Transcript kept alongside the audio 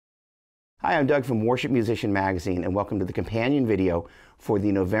Hi, I'm Doug from Worship Musician Magazine, and welcome to the companion video for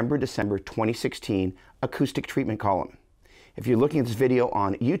the November-December 2016 Acoustic Treatment column. If you're looking at this video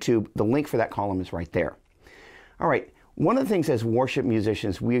on YouTube, the link for that column is right there. All right, one of the things as worship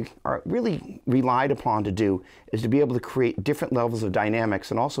musicians we are really relied upon to do is to be able to create different levels of dynamics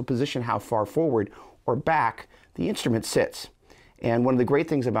and also position how far forward or back the instrument sits. And one of the great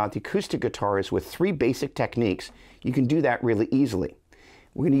things about the acoustic guitar is with three basic techniques, you can do that really easily.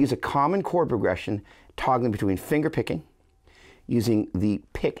 We're going to use a common chord progression, toggling between finger picking, using the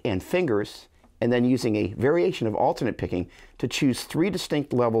pick and fingers, and then using a variation of alternate picking to choose three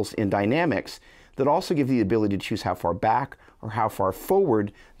distinct levels in dynamics that also give you the ability to choose how far back or how far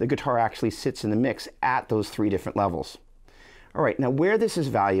forward the guitar actually sits in the mix at those three different levels. All right, now where this is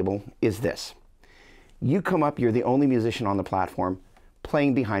valuable is this. You come up, you're the only musician on the platform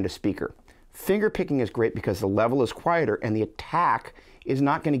playing behind a speaker. Finger picking is great because the level is quieter and the attack is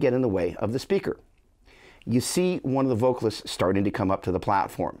not going to get in the way of the speaker. You see one of the vocalists starting to come up to the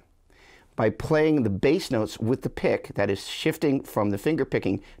platform. By playing the bass notes with the pick, that is shifting from the finger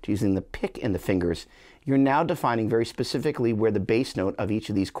picking to using the pick and the fingers, you're now defining very specifically where the bass note of each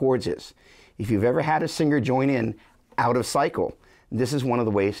of these chords is. If you've ever had a singer join in out of cycle, this is one of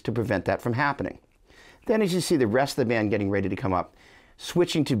the ways to prevent that from happening. Then as you see the rest of the band getting ready to come up,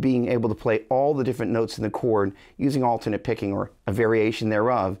 switching to being able to play all the different notes in the chord using alternate picking or a variation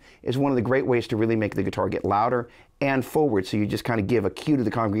thereof is one of the great ways to really make the guitar get louder and forward, so you just kind of give a cue to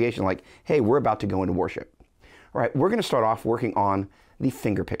the congregation like, hey, we're about to go into worship. All right, we're going to start off working on the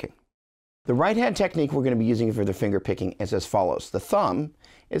finger picking. The right hand technique we're going to be using for the finger picking is as follows. The thumb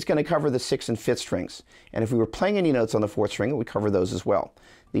is going to cover the 6th and 5th strings, and if we were playing any notes on the 4th string, we cover those as well.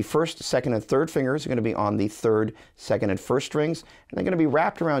 The 1st, 2nd, and 3rd fingers are going to be on the 3rd, 2nd, and 1st strings, and they're going to be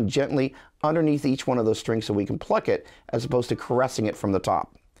wrapped around gently underneath each one of those strings so we can pluck it as opposed to caressing it from the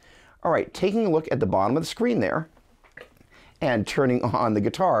top. All right, taking a look at the bottom of the screen there and turning on the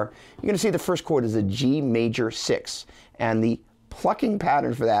guitar, you're going to see the first chord is a G major 6, and the plucking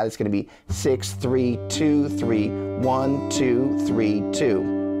pattern for that is going to be 6, 3, 2, 3, 1, 2, 3,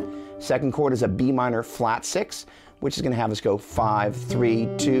 2. Second chord is a B minor flat 6, which is going to have us go 5, 3,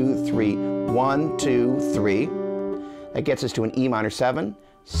 2, 3, 1, 2, 3. That gets us to an E minor 7,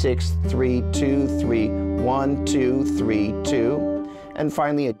 6, 3, 2, 3, 1, 2, 3, 2. And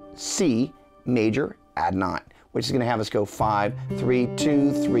finally a C major add 9, which is going to have us go 5, 3,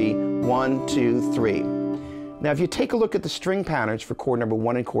 2, 3, 1, 2, 3. Now if you take a look at the string patterns for chord number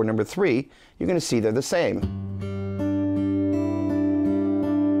 1 and chord number 3, you're going to see they're the same.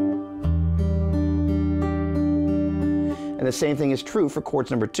 And the same thing is true for chords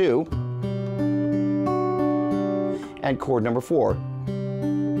number 2 and chord number 4.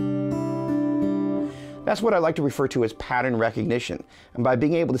 That's what I like to refer to as pattern recognition. And by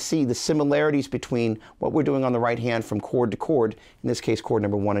being able to see the similarities between what we're doing on the right hand from chord to chord, in this case chord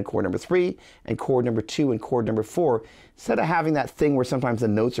number 1 and chord number 3, and chord number 2 and chord number 4, instead of having that thing where sometimes the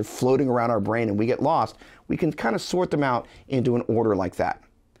notes are floating around our brain and we get lost, we can kind of sort them out into an order like that.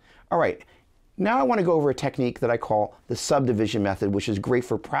 All right. Now I want to go over a technique that I call the subdivision method, which is great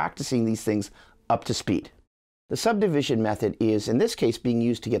for practicing these things up to speed. The subdivision method is, in this case, being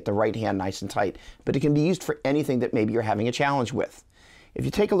used to get the right hand nice and tight, but it can be used for anything that maybe you're having a challenge with. If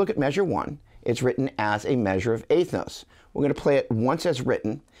you take a look at measure 1, it's written as a measure of eighth notes. We're going to play it once as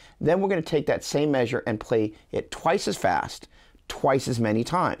written, then we're going to take that same measure and play it twice as fast, twice as many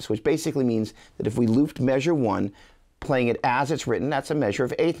times, which basically means that if we looped measure 1, playing it as it's written, that's a measure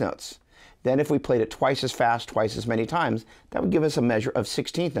of eighth notes. Then if we played it twice as fast, twice as many times, that would give us a measure of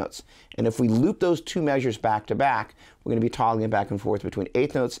 16th notes. And if we loop those two measures back to back, we're going to be toggling back and forth between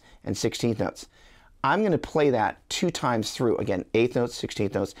 8th notes and 16th notes. I'm going to play that 2 times through. Again, 8th notes,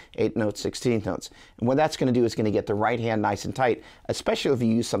 16th notes, 8th notes, 16th notes. And what that's going to do is going to get the right hand nice and tight, especially if you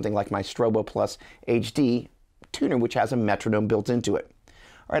use something like my Strobo Plus HD tuner, which has a metronome built into it.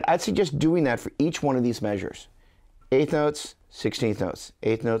 All right, I'd suggest doing that for each one of these measures. 8th notes, 16th notes,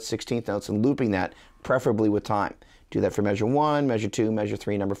 8th notes, 16th notes, and looping that, preferably with time. Do that for measure 1, measure 2, measure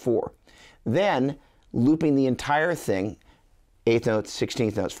 3, number 4. Then, looping the entire thing, 8th notes,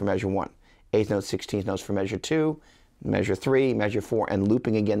 16th notes for measure 1, 8th notes, 16th notes for measure 2, measure 3, measure 4, and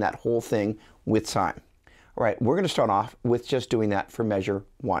looping again that whole thing with time. All right, we're going to start off with just doing that for measure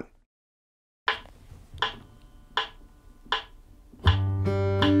 1.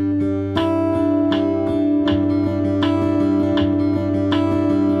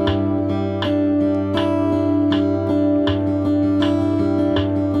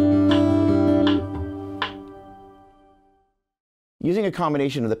 Using a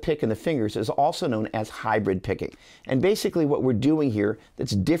combination of the pick and the fingers is also known as hybrid picking. And basically what we're doing here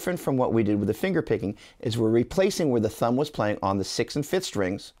that's different from what we did with the finger picking is we're replacing where the thumb was playing on the 6th and 5th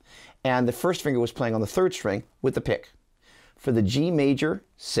strings and the first finger was playing on the 3rd string with the pick. For the G major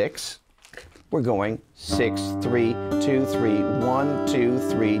 6, we're going 6, 3, 2, 3, 1, 2,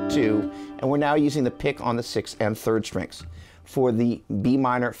 3, 2, and we're now using the pick on the 6th and 3rd strings. For the B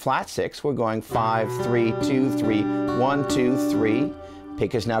minor flat 6, we're going 5, 3, 2, 3, 1, 2, 3.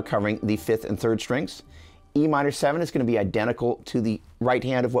 Pick is now covering the 5th and 3rd strings. E minor 7 is going to be identical to the right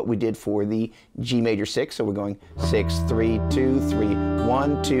hand of what we did for the G major 6. So we're going 6, 3, 2, 3,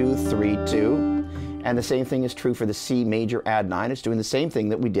 1, 2, 3, 2. And the same thing is true for the C major add 9. It's doing the same thing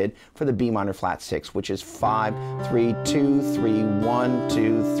that we did for the B minor flat 6, which is 5, 3, 2, 3, 1,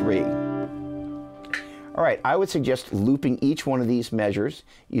 2, 3. All right, I would suggest looping each one of these measures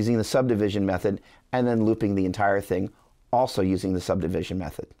using the subdivision method and then looping the entire thing also using the subdivision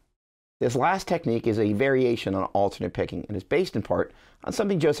method. This last technique is a variation on alternate picking and is based in part on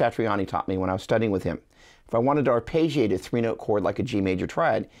something Joe Satriani taught me when I was studying with him. If I wanted to arpeggiate a 3-note chord like a G major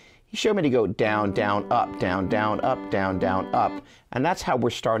triad, he showed me to go down, down, up, down, down, up, down, down, up, and that's how we're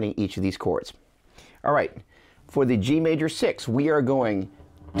starting each of these chords. All right, for the G major 6, we are going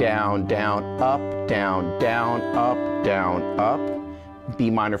down, down, up, down, down, up, down, up. B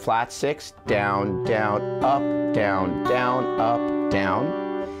minor flat 6, down, down, up, down, down, up,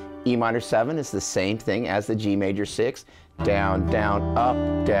 down. E minor 7 is the same thing as the G major 6, down, down, up,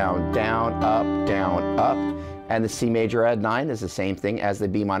 down, down, up, down, up. And the C major add 9 is the same thing as the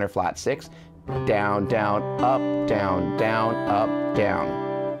B minor flat 6, down, down, up, down, down, up,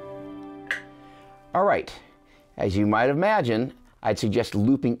 down. All right, as you might imagine, I'd suggest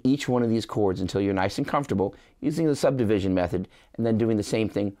looping each one of these chords until you're nice and comfortable using the subdivision method and then doing the same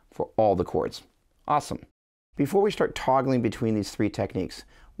thing for all the chords. Awesome. Before we start toggling between these 3 techniques,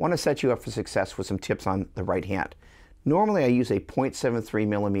 I want to set you up for success with some tips on the right hand. Normally I use a 0.73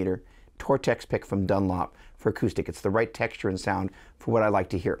 millimeter Tortex pick from Dunlop for acoustic. It's the right texture and sound for what I like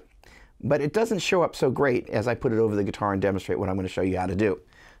to hear. But it doesn't show up so great as I put it over the guitar and demonstrate what I'm going to show you how to do.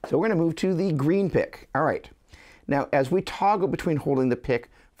 So we're going to move to the green pick. All right. Now, as we toggle between holding the pick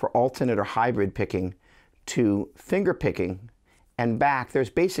for alternate or hybrid picking to finger picking and back, there's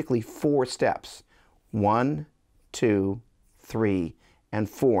basically 4 steps. 1, 2, 3, and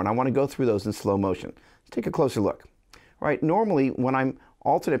 4. And I want to go through those in slow motion. Let's take a closer look. All right, normally when I'm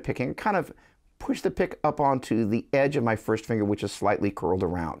alternate picking, I kind of push the pick up onto the edge of my first finger, which is slightly curled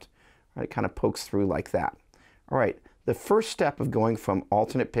around. Right, it kind of pokes through like that. All right, the first step of going from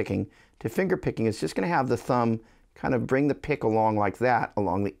alternate picking to finger picking is just going to have the thumb kind of bring the pick along like that,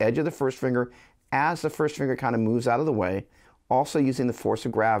 along the edge of the first finger, as the first finger kind of moves out of the way. Also using the force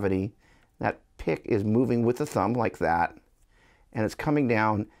of gravity, that pick is moving with the thumb like that, and it's coming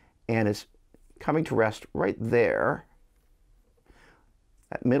down and it's coming to rest right there,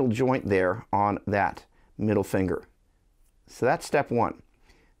 that middle joint there on that middle finger. So that's step 1.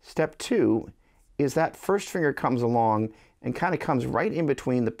 Step 2 is that first finger comes along and kind of comes right in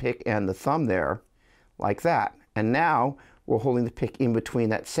between the pick and the thumb there, like that. And now we're holding the pick in between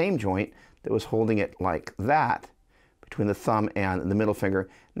that same joint that was holding it like that, between the thumb and the middle finger.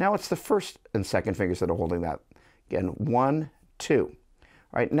 Now it's the first and second fingers that are holding that. Again, 1, 2. All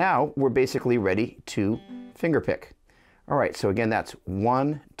right, now we're basically ready to finger pick. All right, so again, that's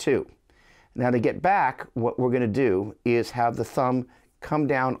 1, 2. Now to get back, what we're going to do is have the thumb come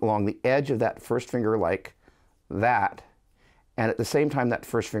down along the edge of that first finger like that, and at the same time that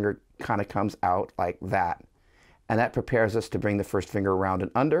first finger kind of comes out like that. And that prepares us to bring the first finger around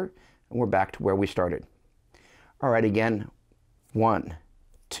and under, and we're back to where we started. All right, again, 1,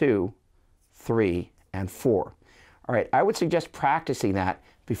 2, 3, and 4. All right, I would suggest practicing that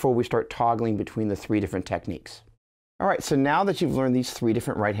before we start toggling between the 3 different techniques. All right, so now that you've learned these 3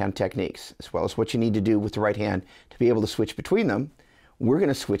 different right hand techniques, as well as what you need to do with the right hand to be able to switch between them, we're going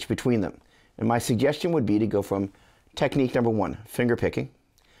to switch between them. And my suggestion would be to go from technique number 1, finger picking,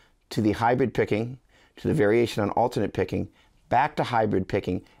 to the hybrid picking, to the variation on alternate picking, back to hybrid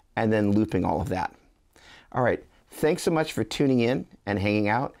picking, and then looping all of that. All right, thanks so much for tuning in and hanging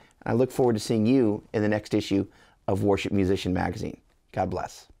out. I look forward to seeing you in the next issue of Worship Musician Magazine. God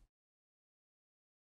bless.